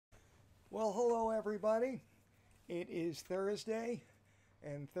Well, hello everybody. It is Thursday,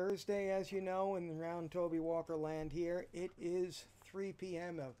 and Thursday, as you know, in around Toby Walker land here, it is 3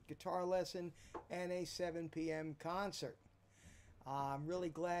 p.m. a guitar lesson and a 7 p.m. concert. I'm really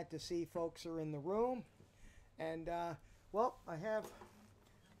glad to see folks are in the room, and well, I have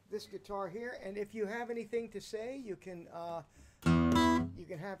this guitar here, and if you have anything to say, you can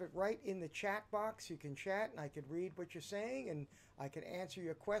have it right in the chat box. You can chat, and I can read what you're saying, and I can answer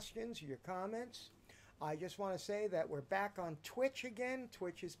your questions, your comments. I just want to say that we're back on Twitch again.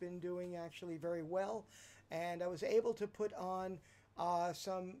 Twitch has been doing actually very well, and I was able to put on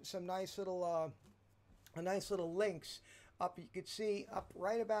some nice little links up. You could see up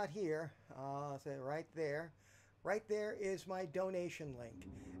right about here. So right there. Right there is my donation link,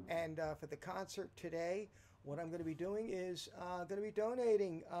 and for the concert today, what I'm going to be doing is going to be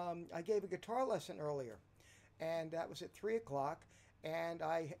donating. I gave a guitar lesson earlier, and that was at 3 o'clock, and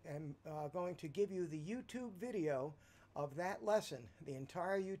I am going to give you the YouTube video of that lesson, the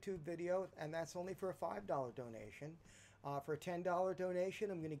entire YouTube video, and that's only for a $5 donation. For a $10 donation,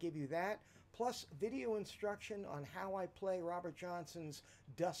 I'm going to give you that, plus video instruction on how I play Robert Johnson's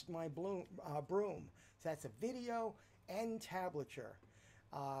Dust My Broom. So that's a video and tablature.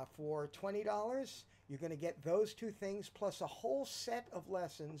 For $20, you're going to get those two things plus a whole set of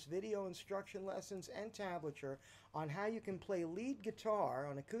lessons, video instruction lessons and tablature on how you can play lead guitar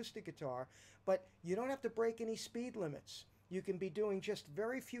on acoustic guitar, but you don't have to break any speed limits. You can be doing just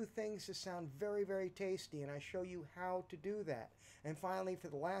very few things to sound very, very tasty, and I show you how to do that. And finally, for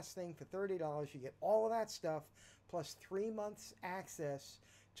the last thing, for $30, you get all of that stuff plus 3 months access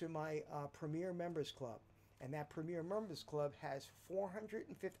to my Premier Members Club. And that Premier Members Club has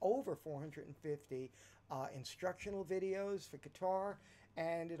over 450 instructional videos for guitar,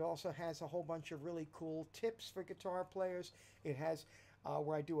 and it also has a whole bunch of really cool tips for guitar players. It has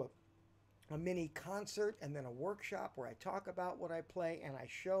where I do a mini concert and then a workshop where I talk about what I play and I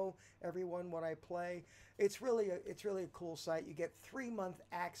show everyone what I play. It's really a cool site. You get 3-month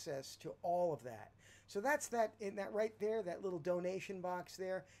access to all of that. So that's that in that right there, that little donation box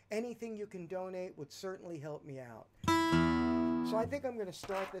there. Anything you can donate would certainly help me out. So I think I'm going to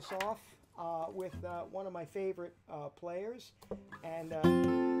start this off with one of my favorite players, and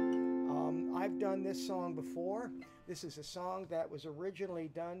I've done this song before. This is a song that was originally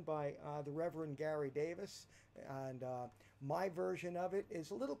done by the Reverend Gary Davis, and my version of it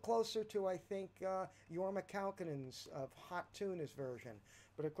is a little closer to, I think, Jorma Kaukonen's of Hot Tuna's version.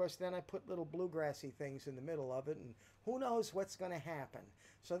 But of course, then I put little bluegrassy things in the middle of it, and who knows what's going to happen.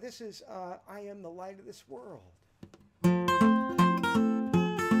 So this is I Am the Light of This World.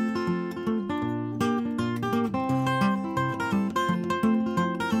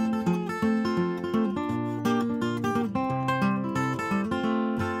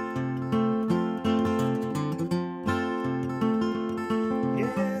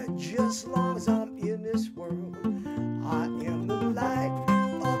 Yeah, just as long as I'm in this world, I am the light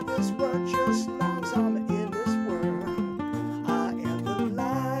of this world. Just as long as I'm in this world, I am the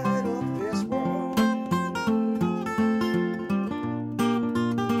light of this world.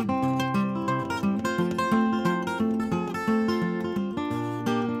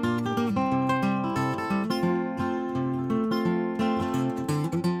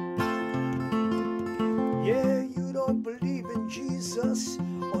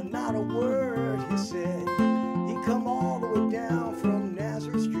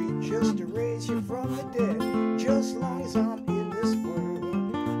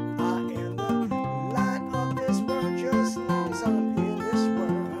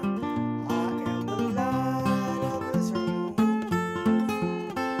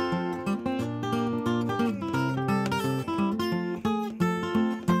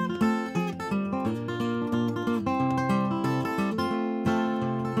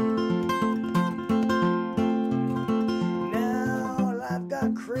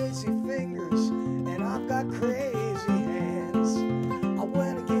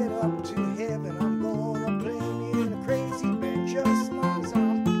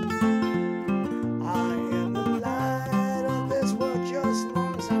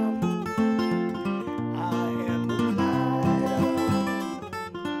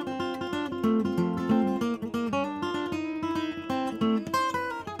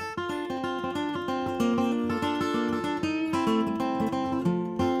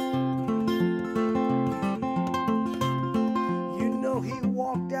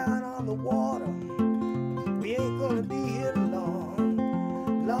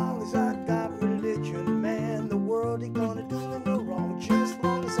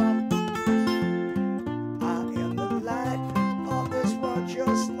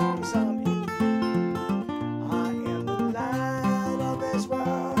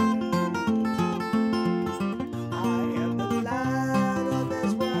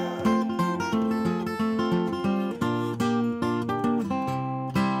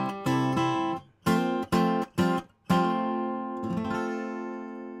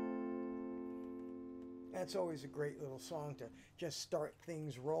 That's always a great little song to just start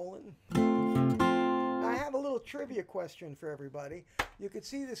things rolling. I have a little trivia question for everybody. You could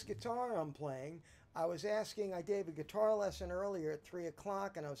see this guitar I'm playing. I gave a guitar lesson earlier at 3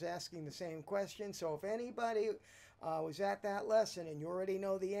 o'clock, and I was asking the same question. So if anybody was at that lesson and you already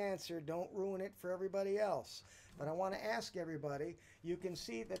know the answer, don't ruin it for everybody else. But I want to ask everybody, you can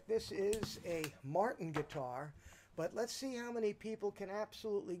see that this is a Martin guitar, but let's see how many people can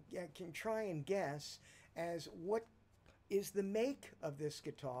try and guess as what is the make of this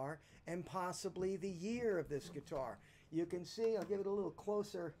guitar and possibly the year of this guitar. You can see, I'll give it a little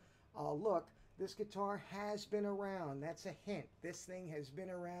closer look. This guitar has been around. That's a hint. This thing has been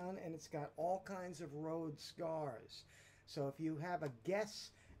around, and it's got all kinds of road scars. So if you have a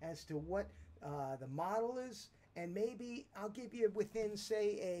guess as to what the model is, and maybe I'll give you within,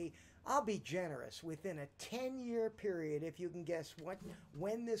 say, I'll be generous, within a 10-year period, if you can guess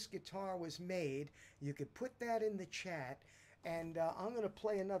when this guitar was made, you could put that in the chat. And I'm going to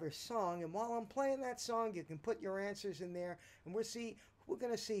play another song, and while I'm playing that song, you can put your answers in there, and we're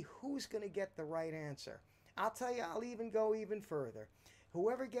going to see who's going to get the right answer. I'll tell you, I'll even go even further.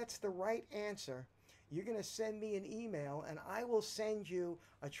 Whoever gets the right answer, you're going to send me an email, and I will send you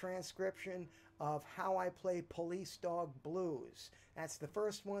a transcription of how I play Police Dog Blues. That's the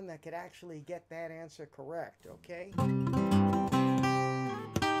first one that could actually get that answer correct, okay?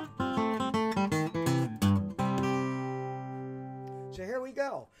 So here we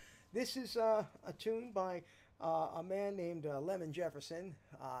go. This is a tune by a man named Lemon Jefferson.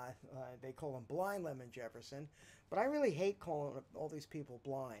 They call him Blind Lemon Jefferson, but I really hate calling all these people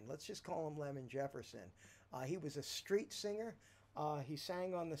blind. Let's just call him Lemon Jefferson. He was a street singer. He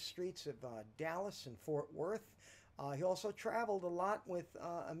sang on the streets of Dallas and Fort Worth. He also traveled a lot with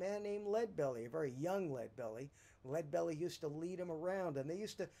a man named Leadbelly, a very young Leadbelly. Leadbelly used to lead him around, and they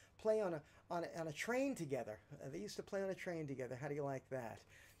used to play on a train together. They used to play on a train together. How do you like that?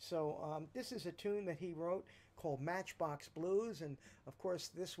 So this is a tune that he wrote called Matchbox Blues, and of course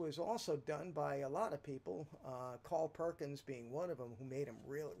this was also done by a lot of people, Carl Perkins being one of them, who made him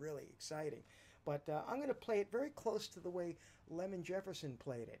really, really exciting. But I'm going to play it very close to the way Lemon Jefferson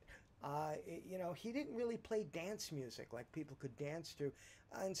played it. You know, he didn't really play dance music like people could dance to.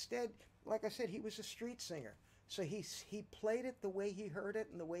 Instead, like I said, he was a street singer. So he played it the way he heard it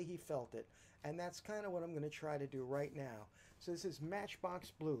and the way he felt it. And that's kind of what I'm going to try to do right now. So this is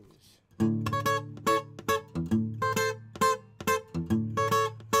Matchbox Blues.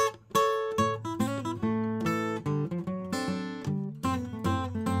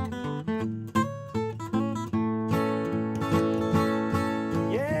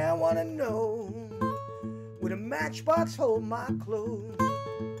 Yeah, I want to know, would a matchbox hold my clothes?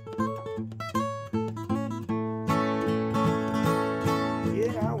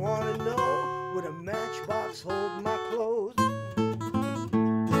 Yeah, I want to know, would a matchbox hold my clothes?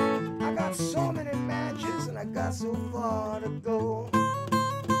 I got so many matches and I got so far to go.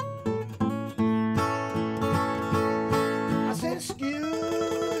 I said,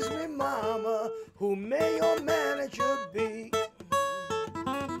 excuse me, mama, who may your manager be?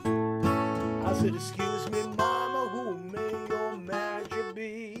 I said, excuse me, mama, who may your manager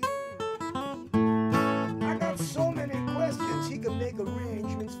be? I got so many questions, he could make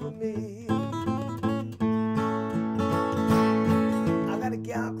arrangements for me. I got a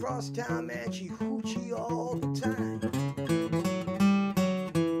gal across town, man, she hoochie all the time.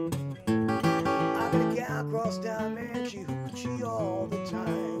 I got a gal across town, man, she hoochie all the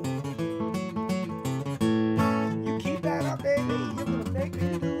time. You keep that up, baby, you're gonna make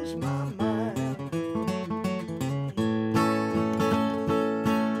me lose my mind.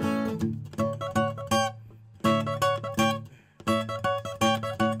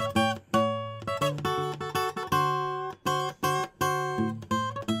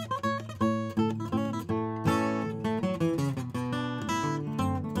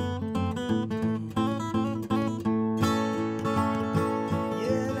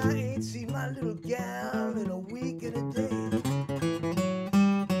 Little gal in a week and a day.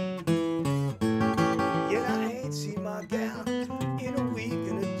 Yeah, I ain't seen my gal in a week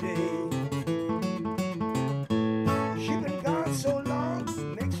and a day. She been gone so long,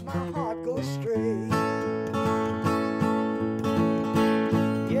 makes my heart go astray.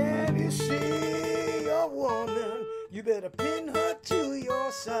 Yeah, if you see a woman, you better pin her to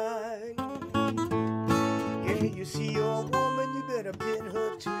your side. Yeah, you see your woman, you better pin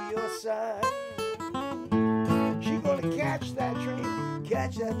her to your side. She gonna catch that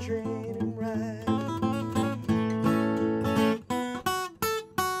train and ride.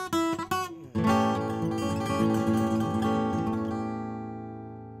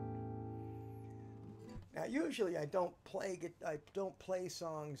 usually I don't play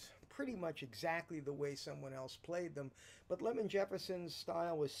songs pretty much exactly the way someone else played them, but Lemon Jefferson's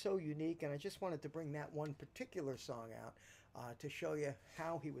style was so unique, and I just wanted to bring that one particular song out to show you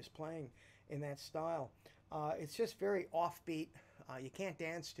how he was playing in that style. It's just very offbeat. You can't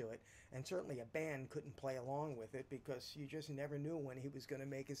dance to it, and certainly a band couldn't play along with it because you just never knew when he was going to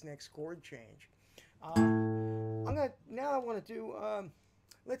make his next chord change. Now I want to do.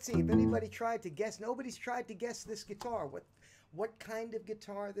 Let's see if anybody tried to guess. Nobody's tried to guess this guitar. What kind of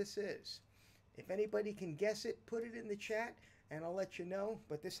guitar this is? If anybody can guess it, put it in the chat, and I'll let you know.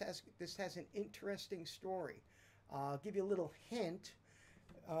 But this has an interesting story. I'll give you a little hint.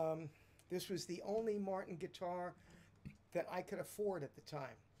 This was the only Martin guitar that I could afford at the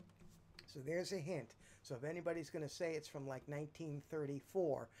time. So there's a hint. So if anybody's going to say it's from like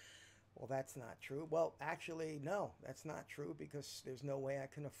 1934, well, that's not true. Well, actually, no, that's not true because there's no way I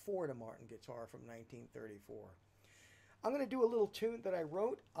can afford a Martin guitar from 1934. I'm going to do a little tune that I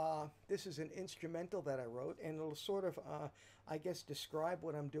wrote. This is an instrumental that I wrote, and it'll sort of, I guess, describe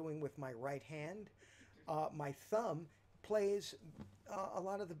what I'm doing with my right hand. My thumb plays a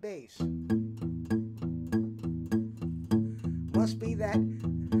lot of the bass. Must be that,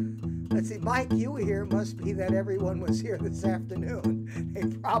 let's see, Mike, you here, must be that everyone was here this afternoon. They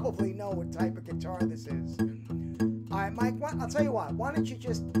probably know what type of guitar this is. All right, Mike, I'll tell you what, why don't you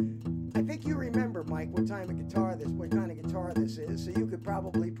just, I think you remember, Mike, what kind of guitar this is, so you could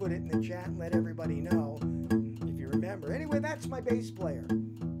probably put it in the chat and let everybody know if you remember. Anyway, that's my bass player.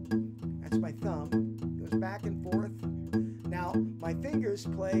 That's my thumb. Goes back and forth. Now, my fingers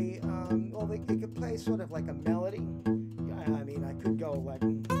play, well, they could play sort of like a melody. I mean, I could go like,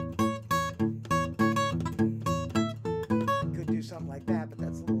 could do something like that, but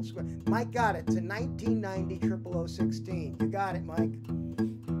that's a little square. Mike got it. It's a 1990 0016. You got it, Mike.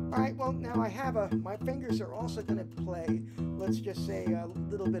 All right, well, now I have my fingers are also going to play, let's just say, a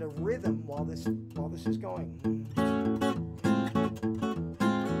little bit of rhythm while this is going.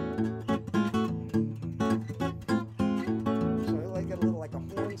 So I like it a little like a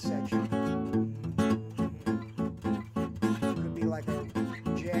horn section. Could be like a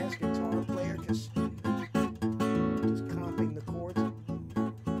jazz guitar player just comping the chords.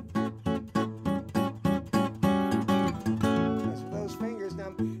 That's with those fingers.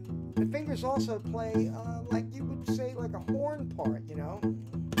 Now, the fingers also play like you would say like a horn part, you know.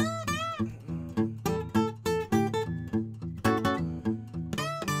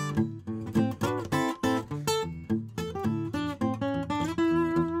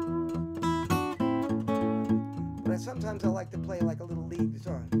 But sometimes I like to play like a little lead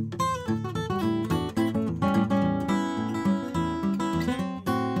guitar.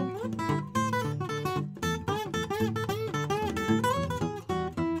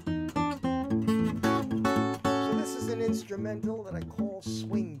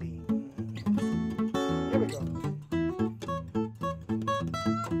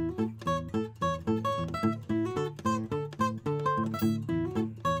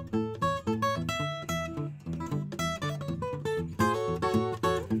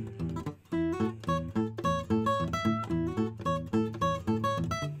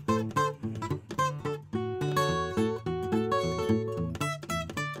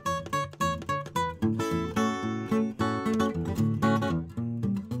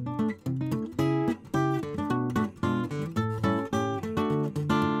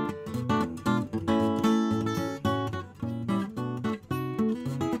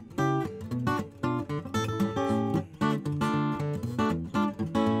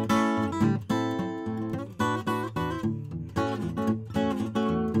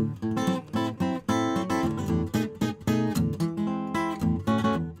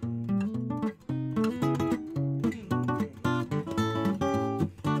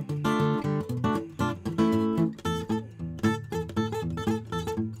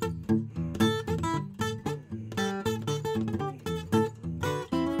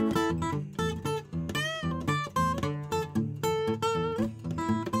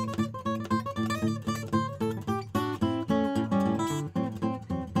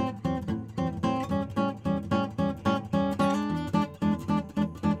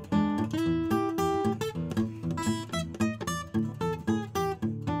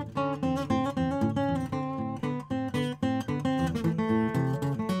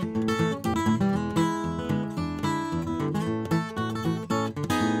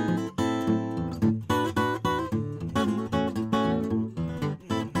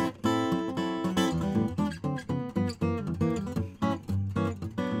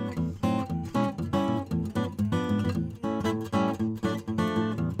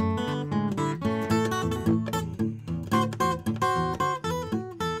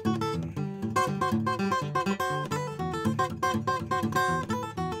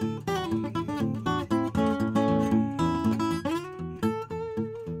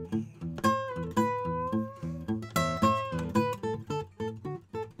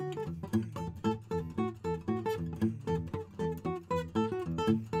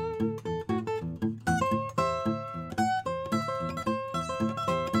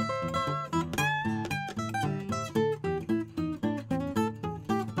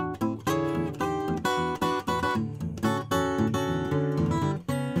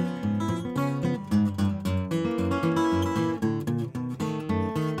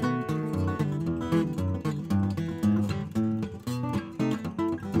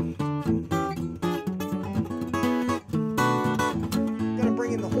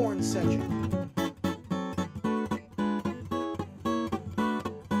 string section.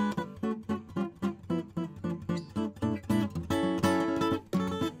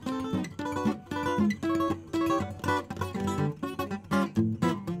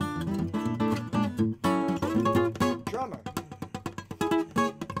 Drummer.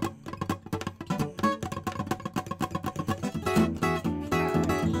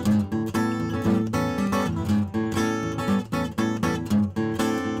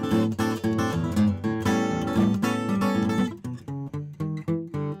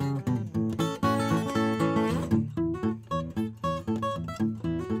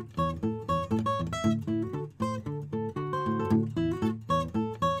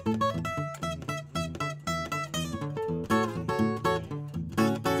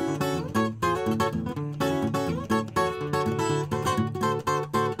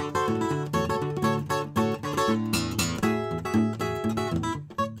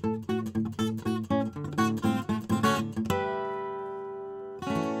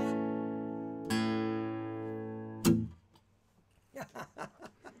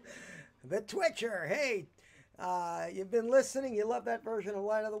 The Twitcher. Hey, you've been listening. You love that version of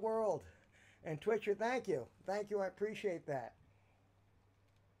Light of the World. And Twitcher, thank you. Thank you. I appreciate that.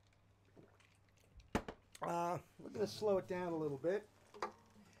 We're going to slow it down a little bit.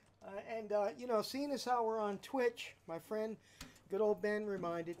 You know, seeing as how we're on Twitch, my friend, good old Ben,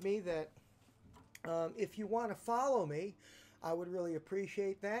 reminded me that if you want to follow me, I would really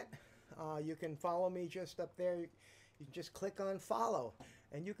appreciate that. You can follow me just up there. You can just click on follow.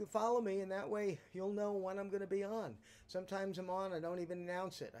 And you can follow me, and that way you'll know when I'm going to be on. Sometimes I'm on, I don't even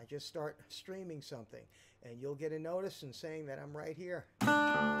announce it. I just start streaming something, and you'll get a notice and saying that I'm right here.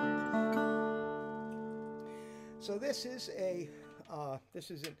 So this is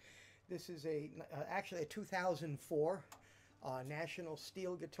actually a 2004 National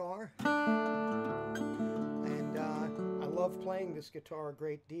Steel guitar, and I love playing this guitar a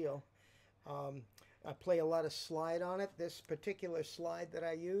great deal. I play a lot of slide on it. This particular slide that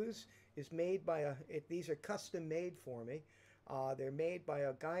I use is made by these are custom made for me. They're made by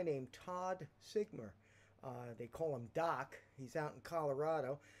a guy named Todd Sigmer. They call him Doc. He's out in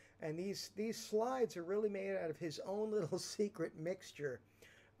Colorado. And these slides are really made out of his own little secret mixture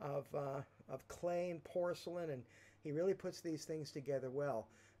of clay and porcelain, and he really puts these things together well.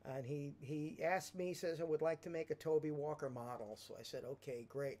 And he asked me, he says, I would like to make a Toby Walker model. So I said, okay,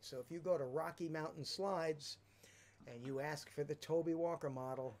 great. So if you go to Rocky Mountain Slides and you ask for the Toby Walker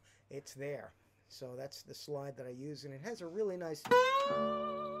model, it's there. So that's the slide that I use, and it has a really nice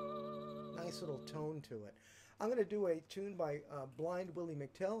little tone to it. I'm going to do a tune by Blind Willie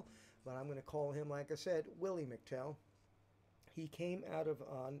McTell, but I'm going to call him, like I said, Willie McTell. He came out of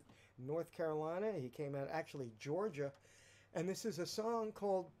North Carolina. He came out, actually, Georgia. And this is a song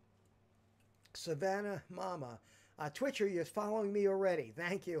called Savannah Mama. Twitcher, you're following me already.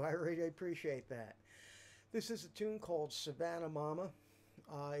 Thank you. I really appreciate that. This is a tune called Savannah Mama.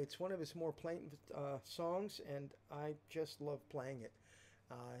 It's one of his more plain songs, and I just love playing it.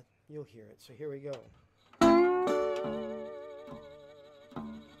 You'll hear it. So here we go.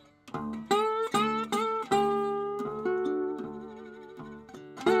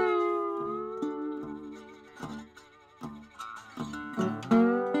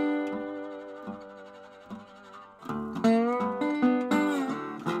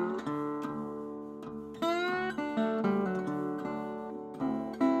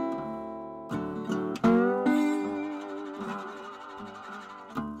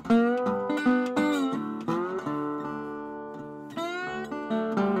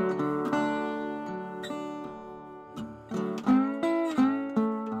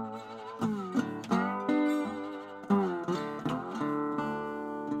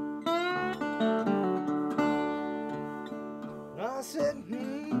 I said,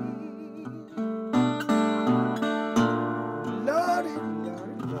 Lordy,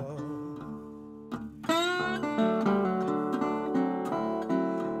 Lordy, Lord.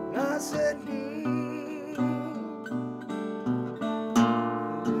 And I said, Lordy,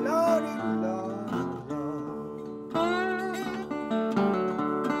 Lordy, Lord.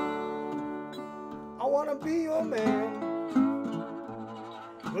 I want to be your man,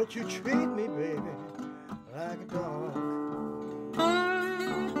 but you treat me, baby, like a dog.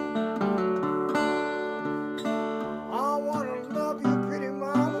 I want to love you, pretty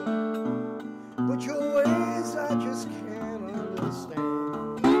mama, but your ways I just can't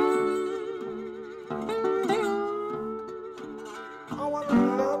understand. I want to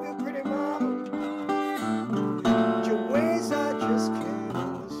love you, pretty mama, but your ways I just can't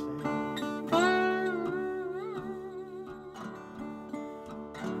understand.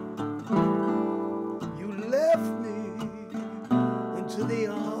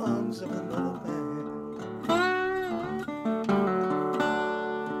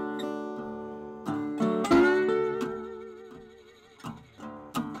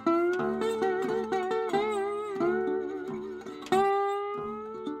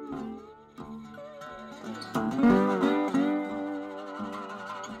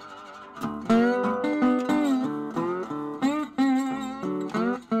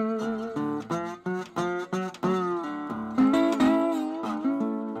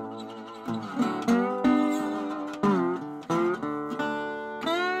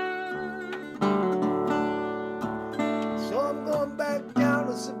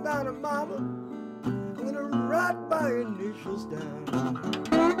 Savannah mama, I'm gonna write my initials down.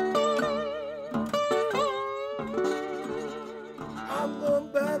 I'm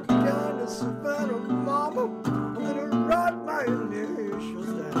going back down to Savannah mama, I'm gonna write my initials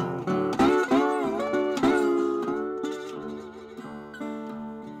down.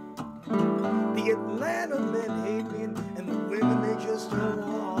 The Atlanta men hate me, and the women, they just don't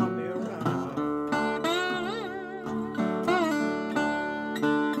want me around.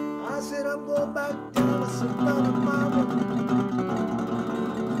 I said I'm going back down to Savannah mama,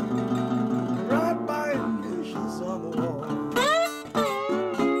 write my initials on the wall.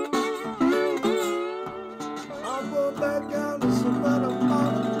 I'm going back down to Savannah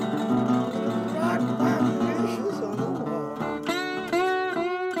mama, write my initials on the wall.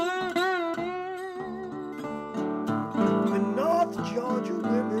 The North Georgia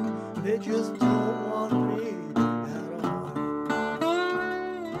women, they just don't want me at all.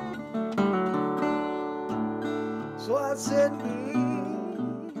 So I said,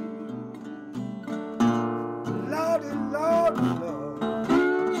 Lordy, Lordy, Lord.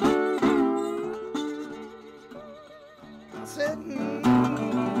 I said, Lordy,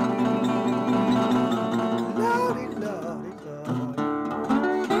 Lordy, Lord.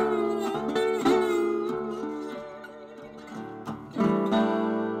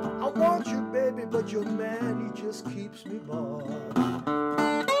 I want you, baby, but your man, he just keeps me bored.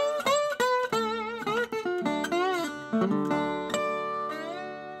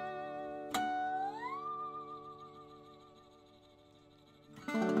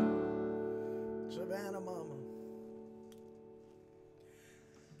 Savannah mama.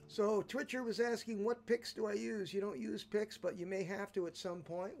 So Twitcher was asking, what picks do I use? You don't use picks, but you may have to at some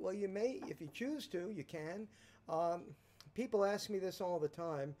point. Well, you may, if you choose to, you can. People ask me this all the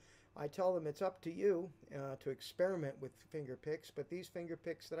time. I tell them it's up to you to experiment with finger picks, but these finger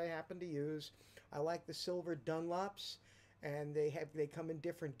picks that I happen to use, I like the silver Dunlops, and they come in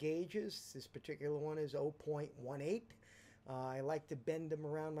different gauges. This particular one is 0.18. I like to bend them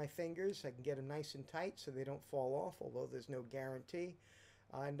around my fingers. I can get them nice and tight so they don't fall off, although there's no guarantee.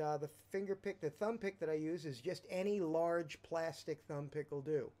 And the thumb pick that I use is just any large plastic thumb pick will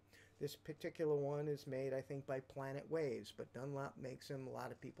do. This particular one is made, I think, by Planet Waves, but Dunlop makes them. A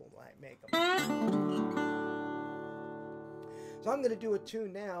lot of people make them. So I'm going to do a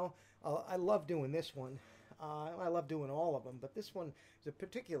tune now. I love doing this one. I love doing all of them, but this one is a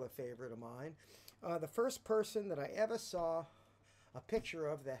particular favorite of mine. The first person that I ever saw a picture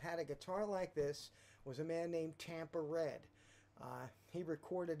of that had a guitar like this was a man named Tampa Red. He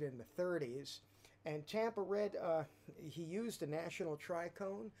recorded in the 30s. And Tampa Red, he used a National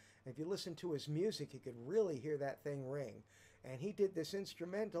Tricone. If you listen to his music, you could really hear that thing ring. And he did this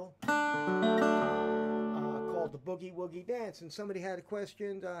instrumental called the Boogie Woogie Dance. And somebody had a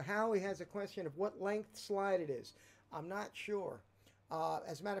question, Howie has a question of what length slide it is. I'm not sure.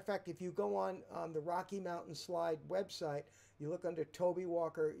 As a matter of fact, if you go on the Rocky Mountain Slide website, you look under Toby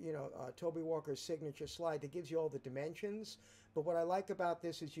Walker, Toby Walker's signature slide, that gives you all the dimensions. But what I like about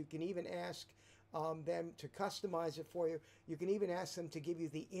this is you can even ask them to customize it for you. You can even ask them to give you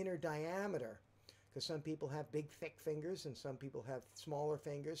the inner diameter, because some people have big, thick fingers and some people have smaller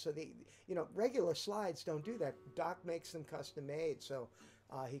fingers. So regular slides don't do that. Doc makes them custom made, so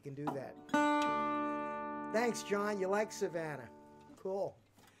he can do that. Thanks, John. You like Savannah? Cool.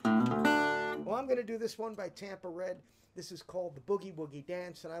 Well, I'm going to do this one by Tampa Red. This is called the Boogie Woogie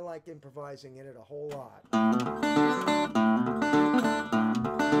Dance, and I like improvising in it a whole lot.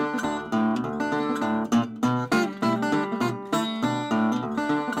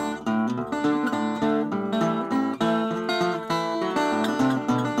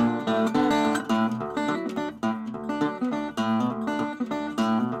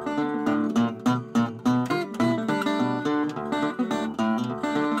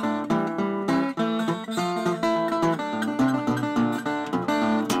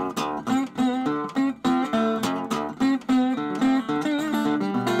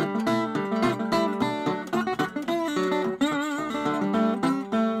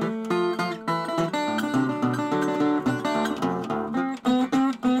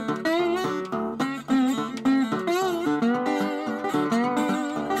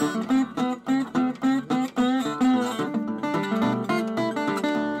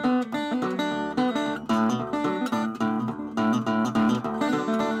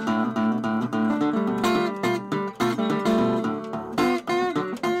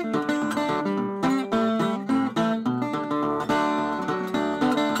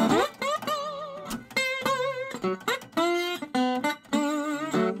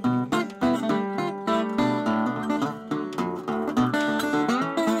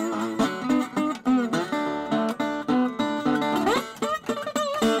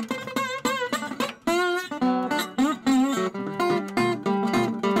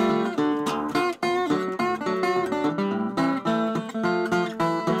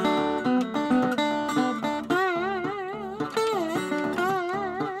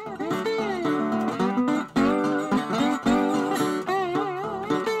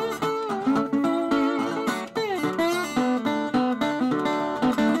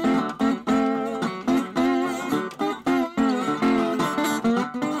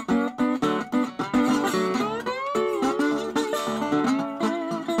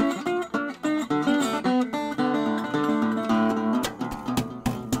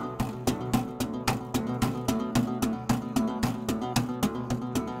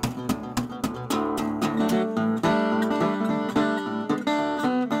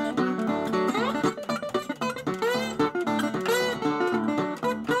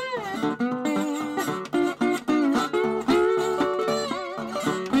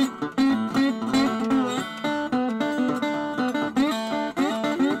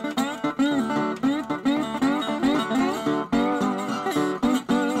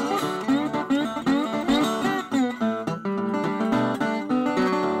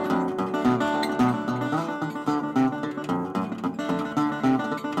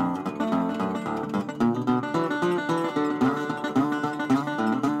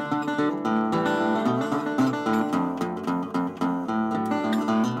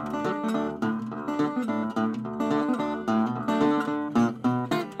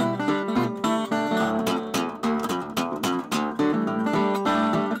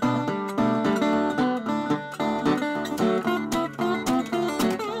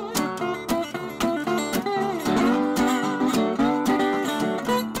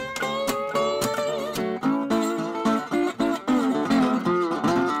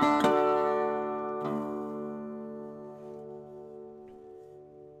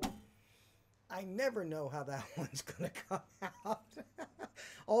 I never know how that one's going to come out.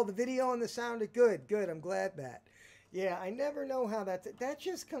 All the video and the sound are good. Good. I'm glad that. Yeah, I never know how that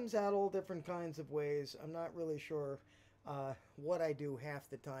just comes out all different kinds of ways. I'm not really sure what I do half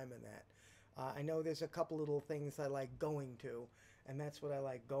the time in that. I know there's a couple little things I like going to, and that's what I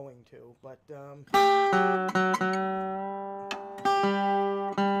like going to. But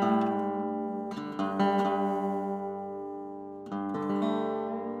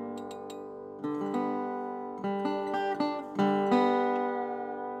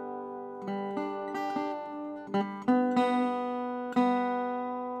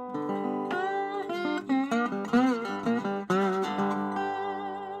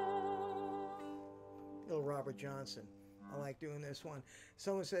little Robert Johnson. I like doing this one.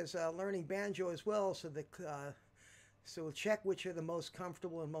 Someone says learning banjo as well, so so we'll check which are the most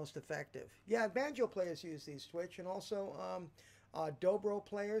comfortable and most effective. Yeah, banjo players use these, Twitch, and also dobro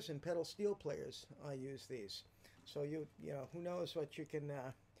players and pedal steel players use these. So you know, who knows what you can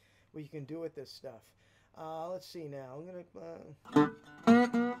do with this stuff. Let's see now. I'm gonna.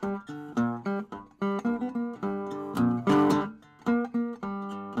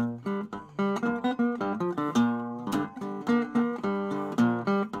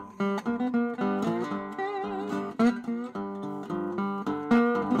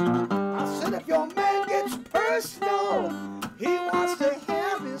 Your man gets personal. He wants to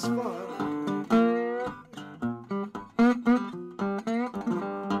have his fun.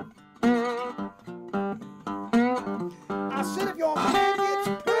 I said if your man gets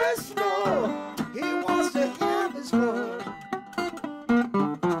personal, he wants to have his fun.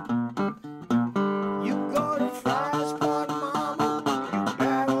 You go to Fry's Pond, mama, you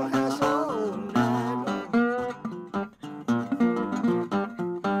battle has all night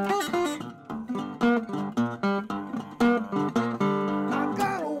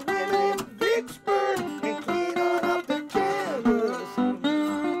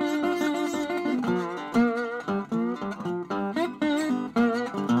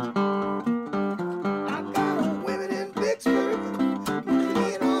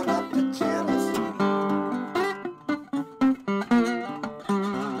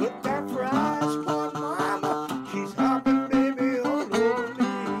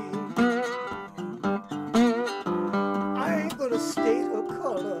state her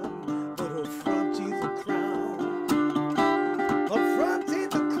color, but her front teeth are crown. Her front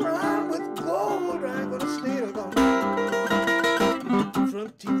teeth are crowned with gold. I ain't gonna state her color.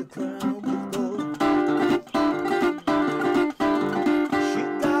 Front teeth are crowned with gold. She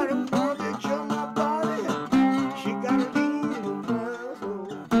got a mortgage on my body. She got a little crown.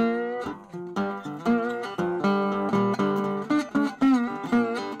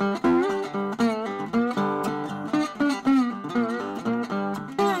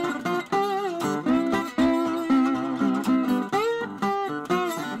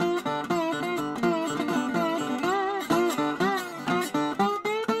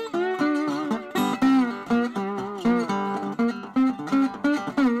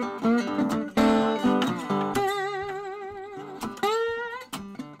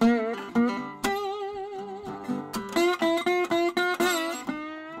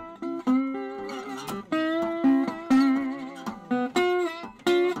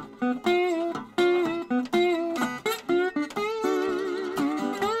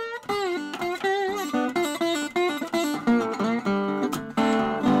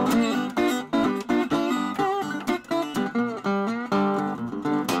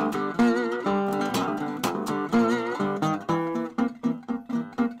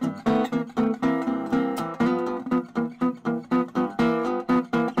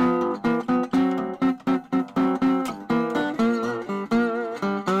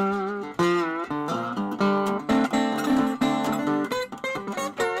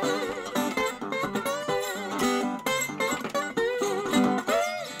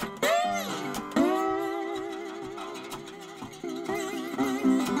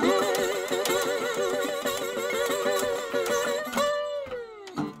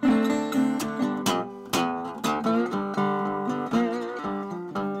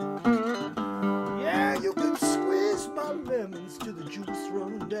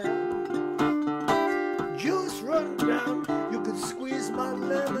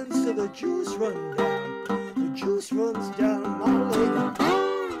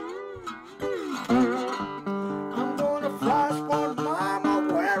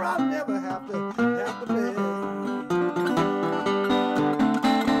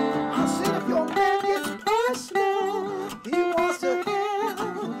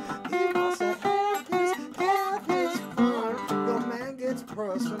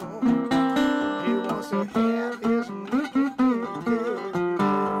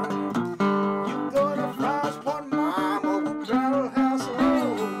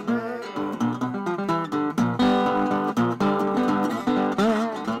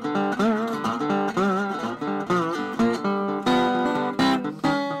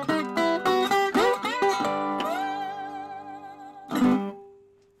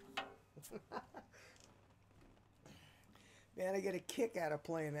 Man, I get a kick out of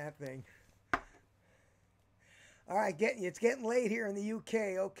playing that thing. All right, it's getting late here in the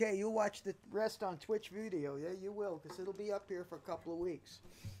UK. Okay, you'll watch the rest on Twitch video. Yeah, you will, because it'll be up here for a couple of weeks.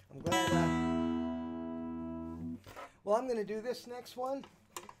 I'm glad. Well, I'm going to do this next one.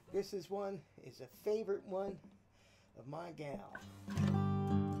 This is a favorite one of my gal.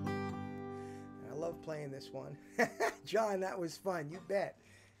 And I love playing this one. John, that was fun. You bet.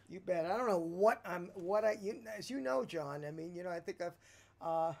 You bet. I don't know as you know, John, I mean, you know, I think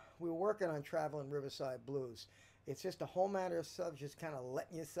we were working on Traveling Riverside Blues. It's just a whole matter of just kind of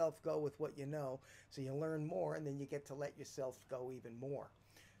letting yourself go with what you know, so you learn more, and then you get to let yourself go even more.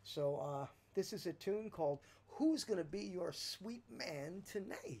 So this is a tune called "Who's Gonna Be Your Sweet Man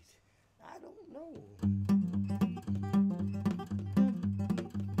Tonight?" I don't know.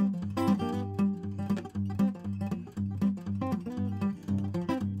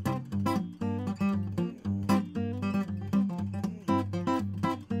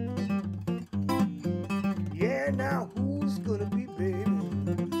 Now who's gonna be, baby,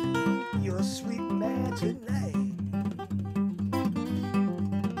 your sweet man tonight?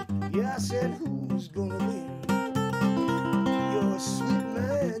 Yeah, I said, who's gonna be your sweet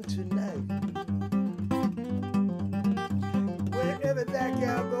man tonight? Wherever that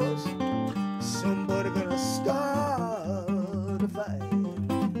gal goes, somebody gonna start a fight.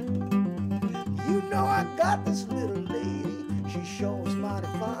 You know I got this little lady, she sure is mighty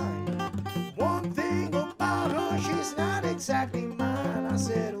fine. One thing about her, she's not exactly mine. I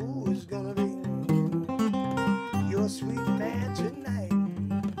said, who's gonna be your sweet man tonight?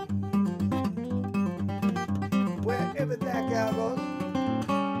 Wherever that gal goes,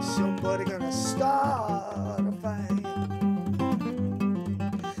 somebody gonna start a fight.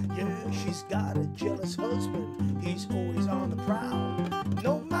 Yeah, she's got a jealous husband, he's always on the prowl.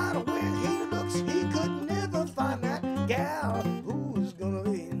 No matter where he looks, he could never find that gal. Who's gonna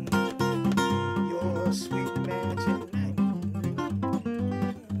be sweet man tonight?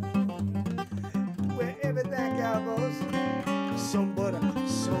 Wherever that gal goes, somebody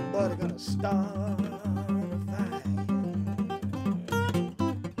gonna start a fight.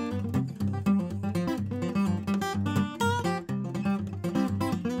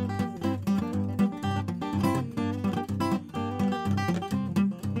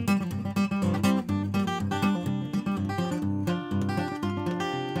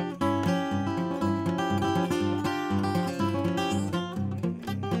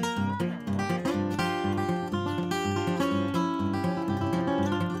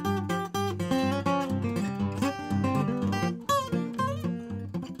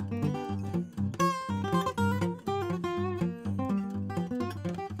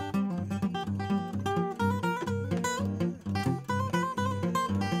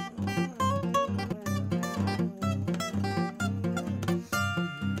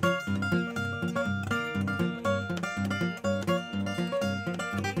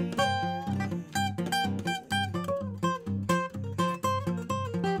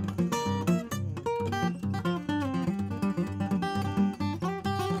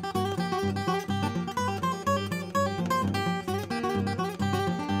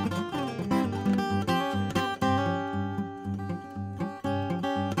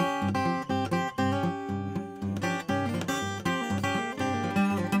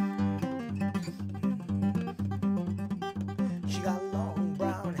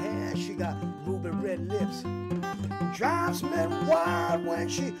 Lips drives me wild when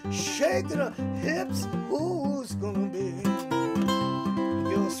she shaking her hips. Who's gonna be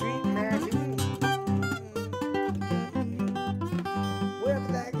your sweet magic?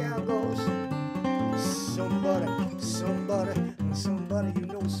 Wherever that gal goes, somebody, you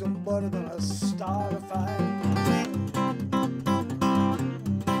know, somebody gonna start a fight.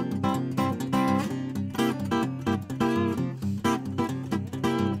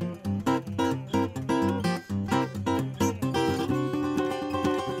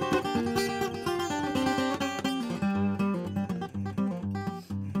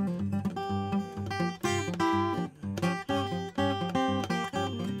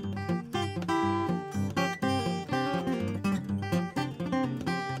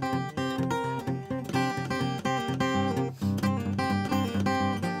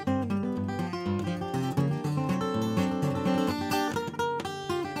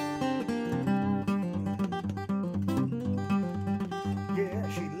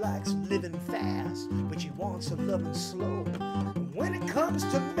 Living fast, but she wants some loving slow. When it comes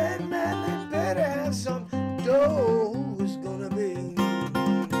to men, they better have some dough. Who's gonna be?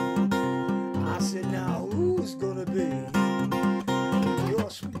 I said, now who's gonna be your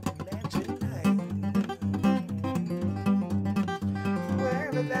sweet man tonight?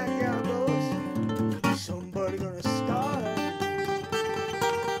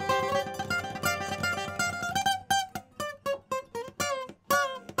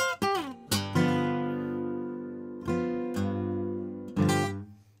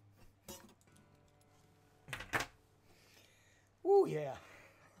 yeah.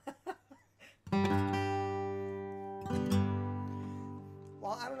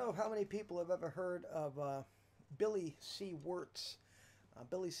 Well, I don't know how many people have ever heard of Billy C. Wirtz.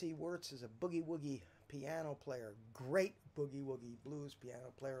 Billy C. Wirtz is a boogie woogie piano player, great boogie woogie blues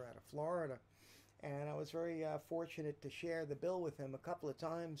piano player out of Florida. And I was very fortunate to share the bill with him a couple of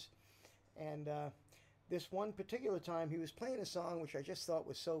times. And this one particular time, he was playing a song which I just thought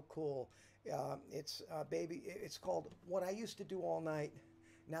was so cool. It's called "What I Used to Do All Night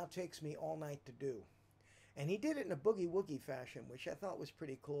Now Takes Me All Night to Do." And he did it in a boogie woogie fashion, which I thought was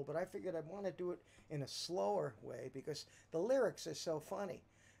pretty cool. But I figured I'd want to do it in a slower way because the lyrics are so funny.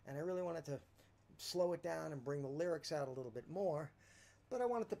 And I really wanted to slow it down and bring the lyrics out a little bit more. But I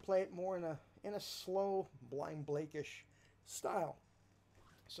wanted to play it more in a slow, Blind Blake-ish style.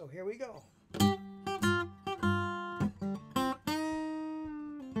 So here we go.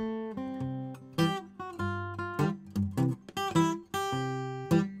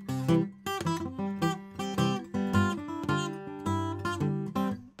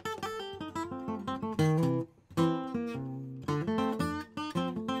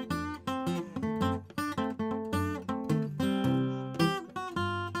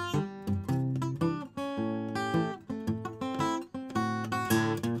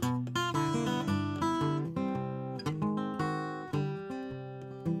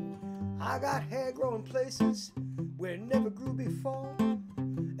 I got hair growing places where it never grew before,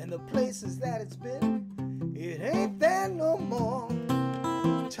 and the places that it's been, it ain't there no more.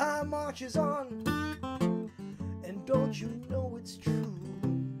 Time marches on, and don't you know it's true?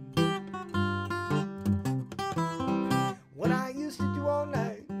 What I used to do all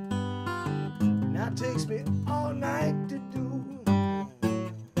night now takes me all night to do.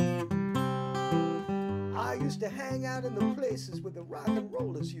 I used to hang out in the places where the rock and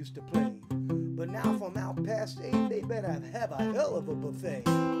rollers used to play. But now from out past 8, they better have a hell of a buffet.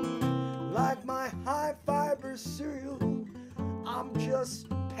 Like my high fiber cereal, I'm just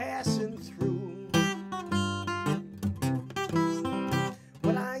passing through.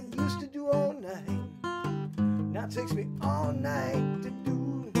 What I used to do all night now takes me all night to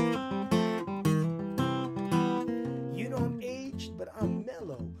do. You know I'm aged, but I'm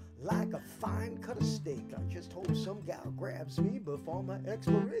mellow, like a fine cut of steak. I just hope some gal grabs me before my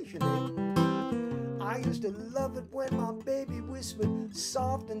expiration date. I used to love it when my baby whispered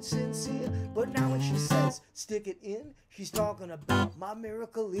soft and sincere, but now when she says stick it in, she's talking about my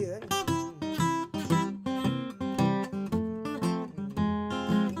miracle ear.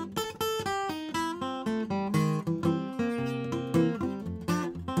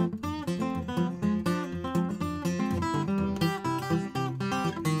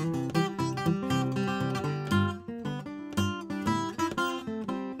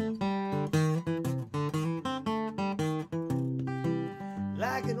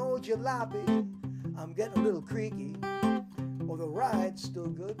 Like an old jalopy, I'm getting a little creaky. Well, the ride's still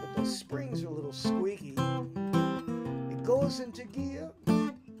good, but the springs are a little squeaky. It goes into gear,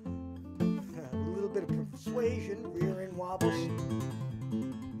 a little bit of persuasion, rear end wobbles,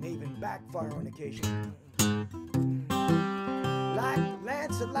 may even backfire on occasion. Like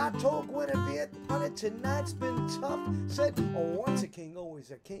Lancelot told Guinevere, honey, tonight's been tough. Said, oh, once a king,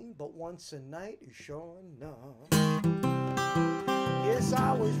 always a king, but once a night is sure enough. Yes,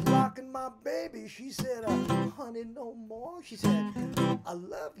 I was rocking my baby. She said, honey, no more. She said, I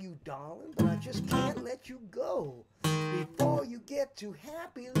love you, darling, but I just can't let you go. Before you get too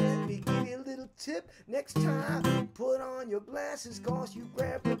happy, let me give you a little tip. Next time, put on your glasses, cause you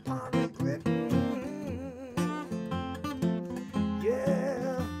grabbed the pottery grip.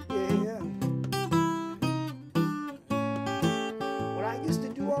 Yeah, yeah. What I used to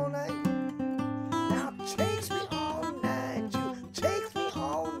do all night now takes me all night to, takes me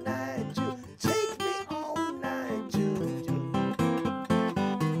all night to, takes me all night to.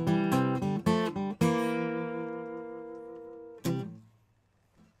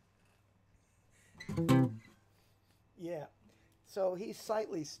 Yeah, so he's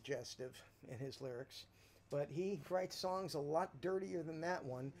slightly suggestive in his lyrics, but he writes songs a lot dirtier than that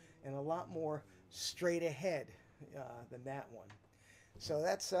one and a lot more straight ahead than that one. So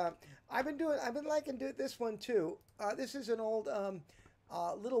that's I've been liking to do this one too. This is an old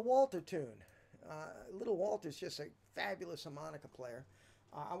Little Walter tune. Little Walter's just a fabulous harmonica player.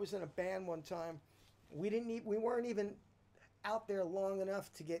 I was in a band one time. We weren't even out there long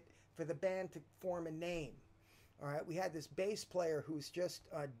enough to get for the band to form a name. All right, we had this bass player who's just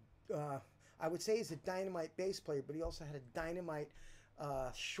I would say he's a dynamite bass player, but he also had a dynamite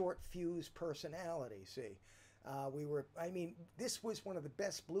short fuse personality. See. This was one of the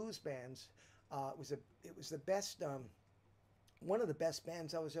best blues bands. It was the best one of the best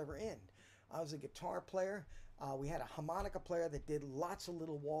bands I was ever in. I was a guitar player. We had a harmonica player that did lots of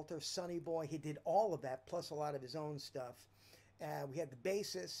Little Walter, Sonny Boy. He did all of that, plus a lot of his own stuff. We had the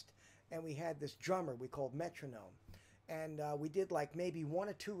bassist, and we had this drummer we called Metronome. And we did like maybe 1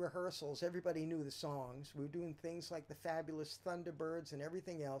 or 2 rehearsals. Everybody knew the songs. We were doing things like the Fabulous Thunderbirds and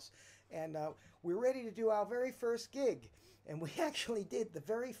everything else. And we were ready to do our very first gig. And we actually did the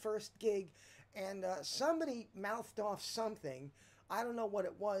very first gig. And somebody mouthed off something. I don't know what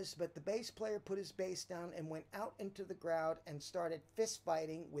it was, but the bass player put his bass down and went out into the crowd and started fist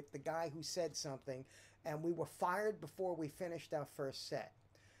fighting with the guy who said something. And we were fired before we finished our first set.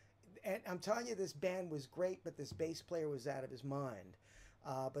 And I'm telling you, this band was great, but this bass player was out of his mind.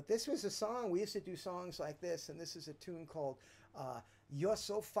 But this was a song. We used to do songs like this, and this is a tune called You're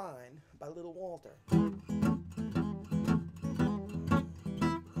So Fine by Little Walter.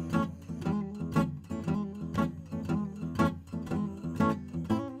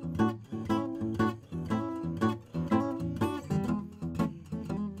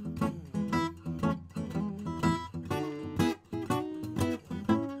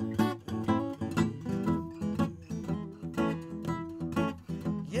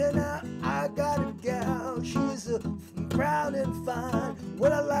 Yeah, now I got a gal, she's proud and fine.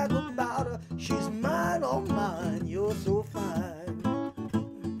 What I like about her, she's mine, all mine. You're so fine.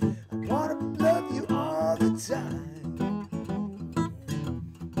 I wanna love you all the time.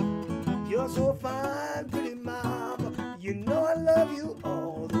 You're so fine, pretty mama. You know I love you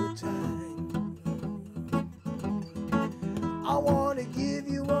all the time. I wanna give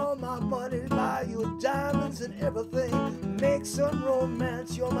you all my money, buy you diamonds and everything. Make some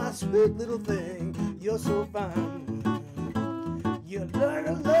romance, you're my sweet little thing. You're so fine. You learn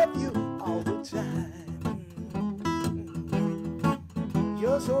to love you all the time.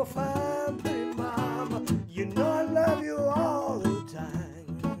 You're so fine, pretty mama. You know I love you all the time.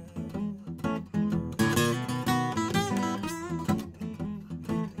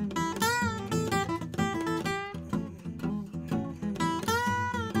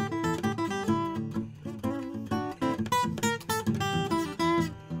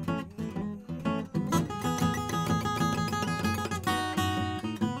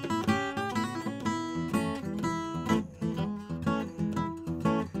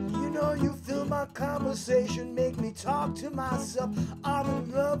 Conversation make me talk to myself. I'm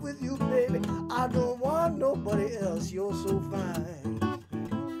in love with you, baby. I don't want nobody else. You're so fine.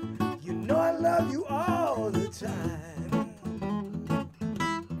 You know I love you all the time.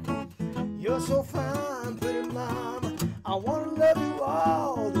 You're so fine, pretty mama. I want to love you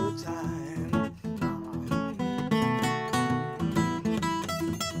all the time.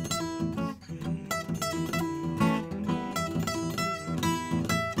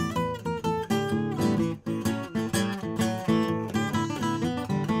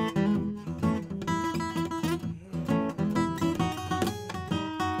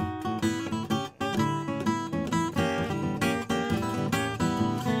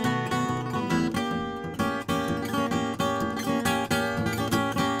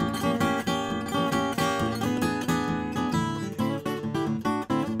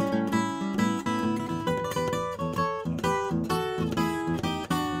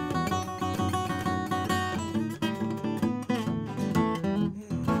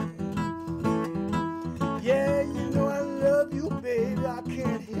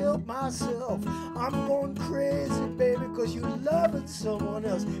 Myself, I'm going crazy, baby, cause you loving someone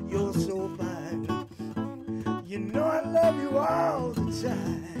else. You're so fine. You know I love you all the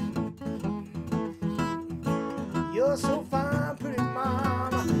time. You're so fine, pretty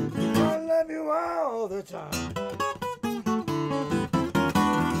mama. You know I love you all the time.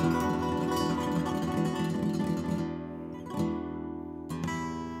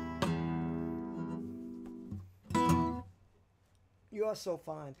 You're So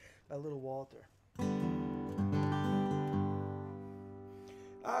Fine by Little Walter.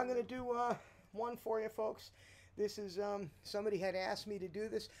 I'm going to do one for you, folks. This is, somebody had asked me to do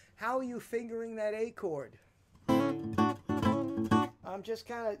this. How are you fingering that A chord? I'm just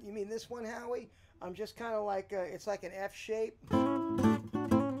kind of, you mean this one, Howie? I'm just kind of like, it's like an F shape, but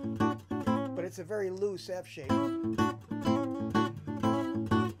it's a very loose F shape.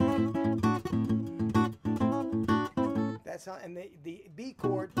 That's how, and the B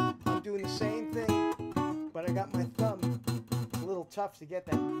chord, I'm doing the same thing, but I got my thumb. It's a little tough to get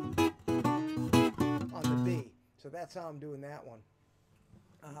that on the B. So that's how I'm doing that one.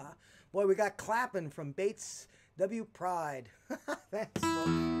 Boy, we got clapping from Bates W. Pride. Thanks,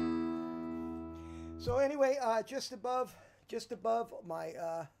 folks. So anyway, just above my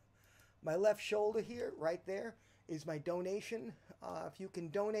my left shoulder here, right there, is my donation. If you can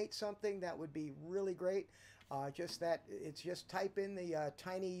donate something, that would be really great. Just type in the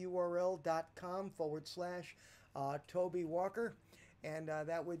tinyurl.com/Toby Walker, and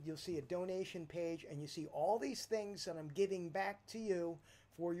you'll see a donation page, and you see all these things that I'm giving back to you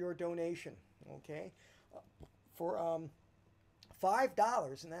for your donation. Okay, for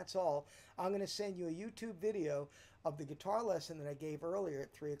 $5, and that's all, I'm going to send you a YouTube video of the guitar lesson that I gave earlier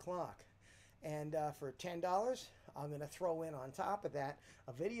at 3 o'clock. And for $10, I'm going to throw in on top of that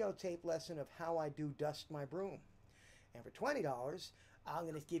a videotape lesson of how I do dust my broom. And for $20, I'm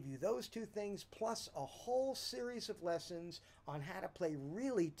going to give you those two things plus a whole series of lessons on how to play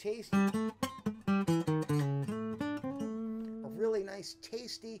really tasty, a really nice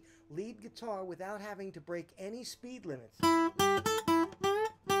tasty lead guitar without having to break any speed limits.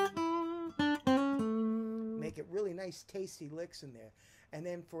 Make it really nice tasty licks in there. And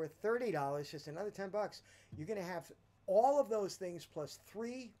then for $30, just another $10, you're going to have all of those things plus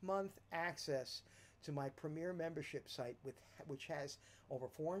 3-month access to my premier membership site, which has over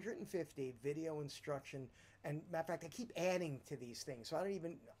 450 video instruction. And matter of fact, I keep adding to these things, so I don't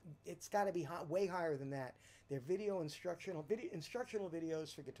even. It's got to be way higher than that. They're instructional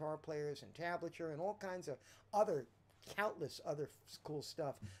videos for guitar players and tablature and all kinds of countless other cool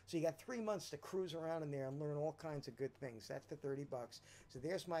stuff. So you got 3 months to cruise around in there and learn all kinds of good things. That's for $30. So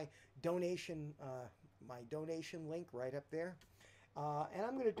there's my donation link right up there. And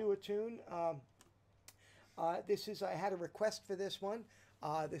I'm going to do a tune. I had a request for this one.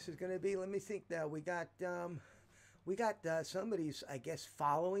 This is going to be, let me think now. We got somebody's, I guess,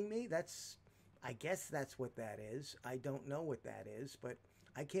 following me. I guess that's what that is. I don't know what that is, but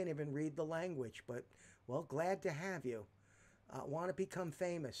I can't even read the language, but well, glad to have you. Want to become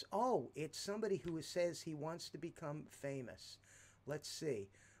famous. Oh, it's somebody who says he wants to become famous. Let's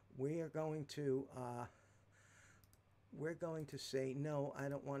see. We're going to say, no, I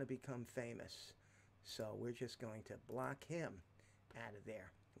don't want to become famous. So we're just going to block him out of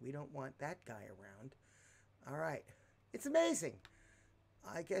there. We don't want that guy around. All right. It's amazing.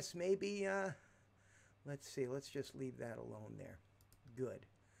 I guess maybe, let's see. Let's just leave that alone there. Good.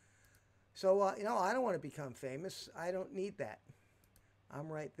 So, I don't want to become famous. I don't need that.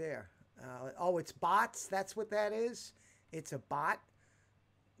 I'm right there. Oh, it's bots? That's what that is? It's a bot?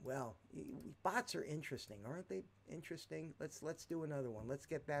 Well, bots are interesting. Aren't they interesting? Let's do another one. Let's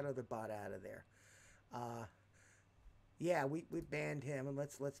get that other bot out of there. Yeah, we banned him, and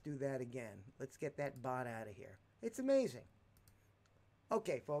let's do that again. Let's get that bot out of here. It's amazing.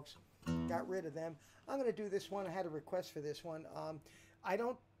 Okay, folks. Got rid of them. I'm going to do this one. I had a request for this one. I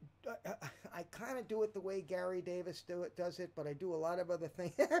kind of do it the way Gary Davis does it, but I do a lot of other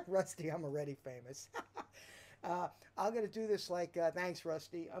things. Rusty, I'm already famous. I'm going to do this like, thanks,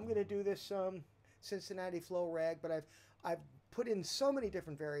 Rusty. I'm going to do this Cincinnati Flow Rag, but I've put in so many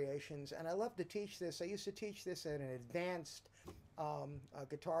different variations, and I love to teach this. I used to teach this at an advanced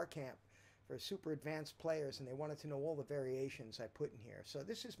guitar camp for super advanced players, and they wanted to know all the variations I put in here. So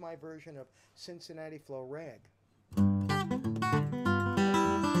this is my version of Cincinnati Flow Rag.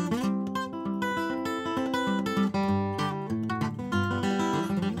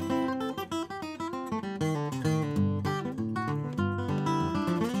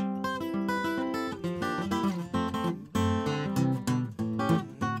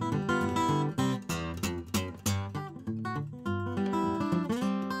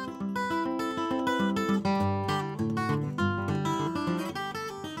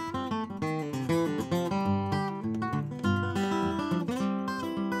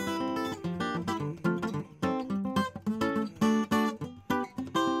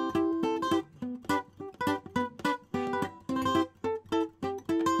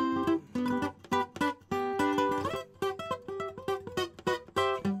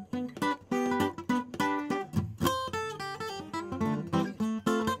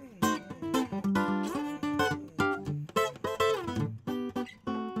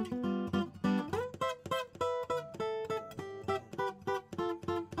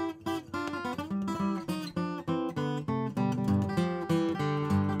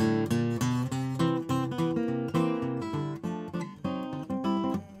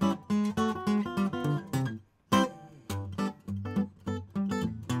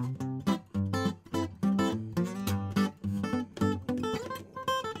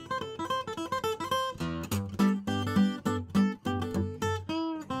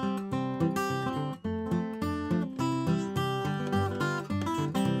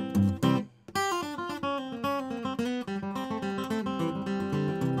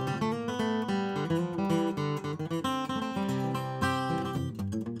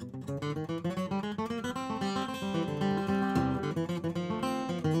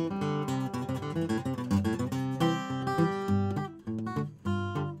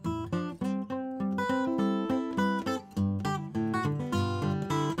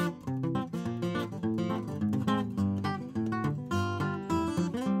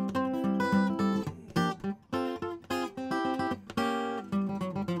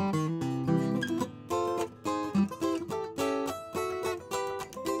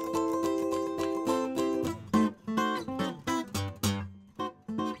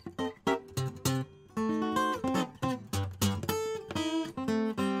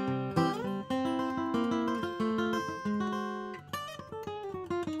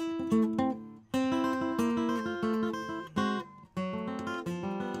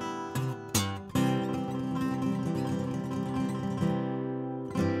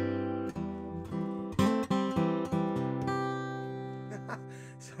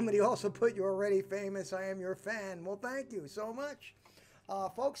 Somebody also put, "You're already famous. I am your fan." Well, thank you so much.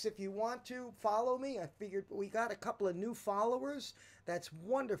 Folks, if you want to follow me, I figured we got a couple of new followers. That's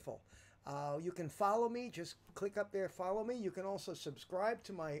wonderful. You can follow me. Just click up there, follow me. You can also subscribe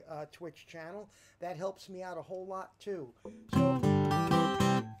to my Twitch channel. That helps me out a whole lot too.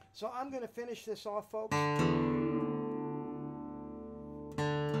 So I'm going to finish this off, folks.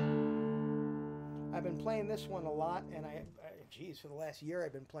 I've been playing this one a lot, and geez, for the last year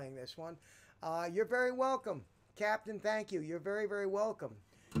I've been playing this one. You're very welcome. Captain, thank you. You're very, very welcome.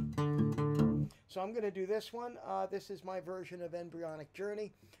 So I'm going to do this one. This is my version of Embryonic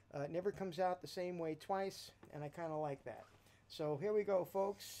Journey. It never comes out the same way twice, and I kind of like that. So here we go,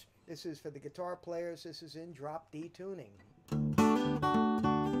 folks. This is for the guitar players. This is in drop D tuning.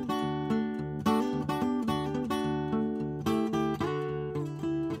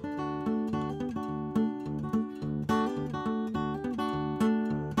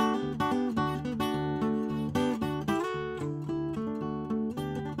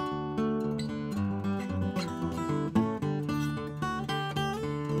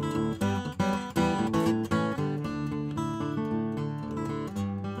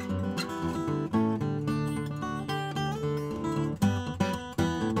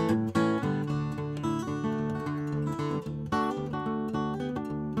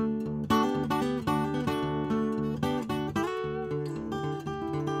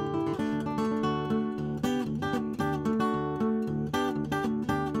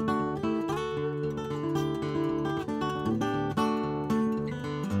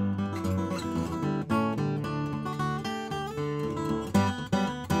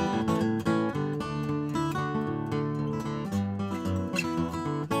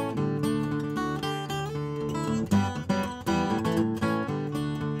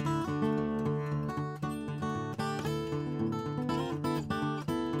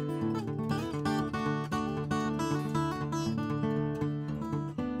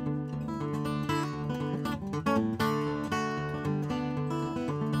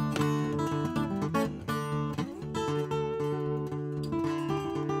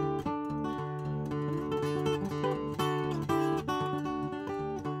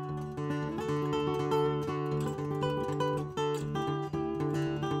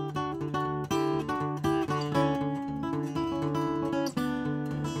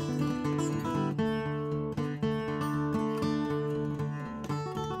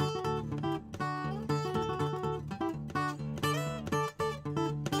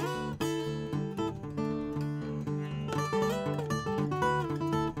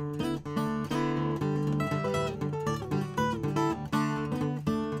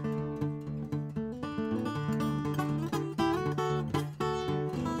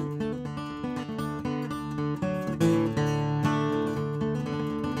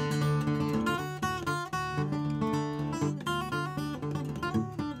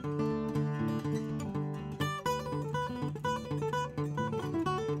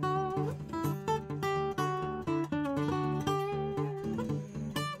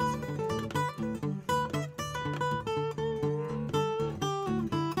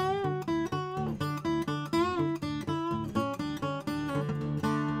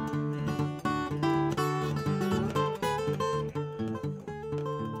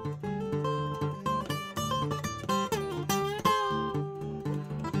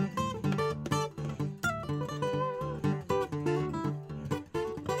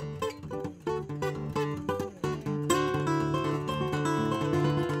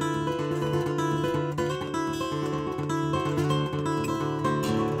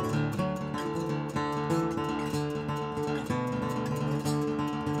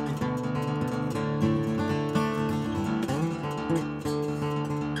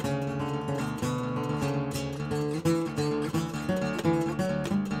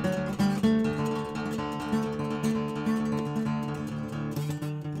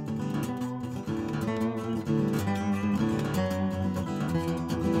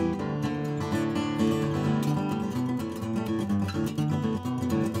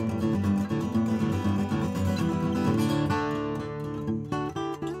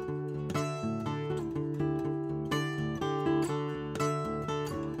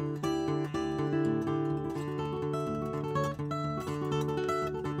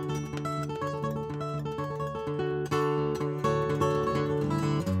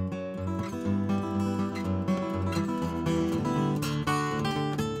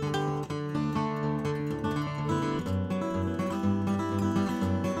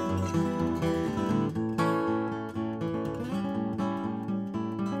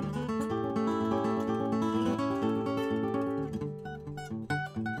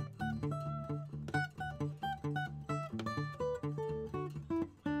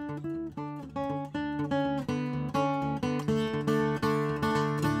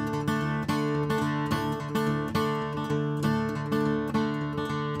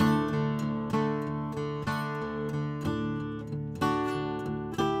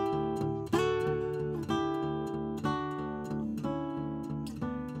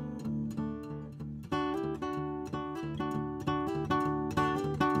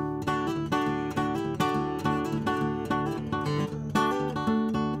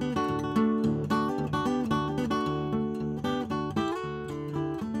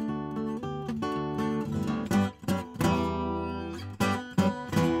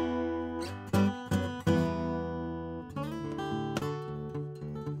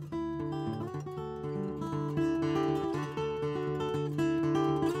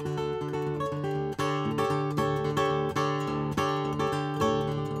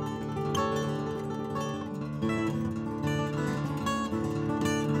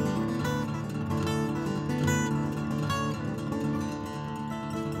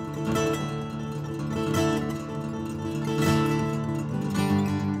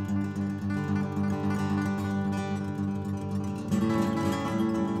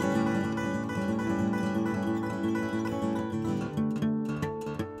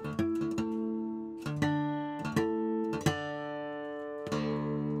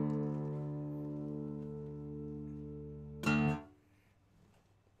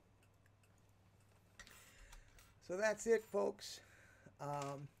 that's it, folks.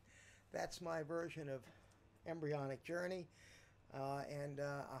 That's my version of embryonic journey. I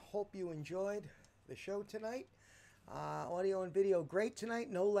hope you enjoyed the show tonight. Audio and video great tonight.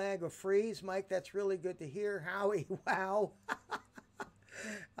 No lag or freeze. Mike, that's really good to hear. Howie, wow.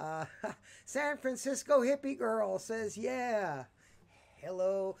 San Francisco hippie girl says, yeah.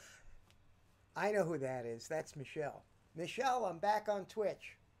 Hello. I know who that is. That's Michelle. Michelle, I'm back on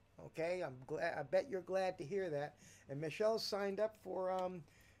Twitch. Okay, I'm glad. I bet you're glad to hear that. And Michelle's signed up for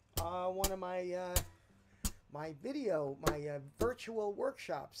one of my virtual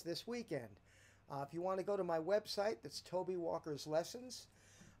workshops this weekend. If you want to go to my website, that's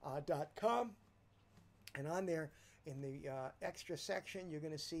TobyWalkersLessons.com, and on there in the extra section, you're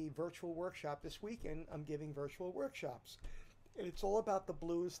going to see virtual workshop this weekend. I'm giving virtual workshops, and it's all about the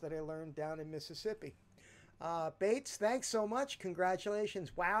blues that I learned down in Mississippi. Bates, thanks so much.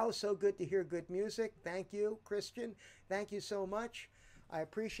 Congratulations. Wow, so good to hear good music. Thank you, Christian. Thank you so much. I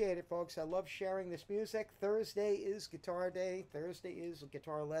appreciate it, folks. I love sharing this music. Thursday is guitar day. Thursday is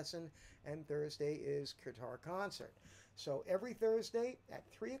guitar lesson. And Thursday is guitar concert. So every Thursday at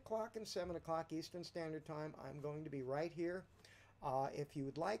 3 o'clock and 7 o'clock Eastern Standard Time, I'm going to be right here. If you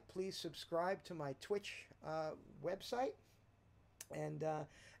would like, please subscribe to my Twitch website. And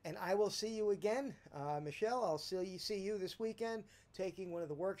I will see you again. Michelle, I'll see you this weekend taking one of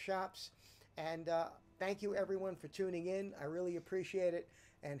the workshops. And thank you, everyone, for tuning in. I really appreciate it.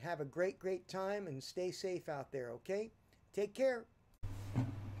 And have a great, great time. And stay safe out there, okay? Take care.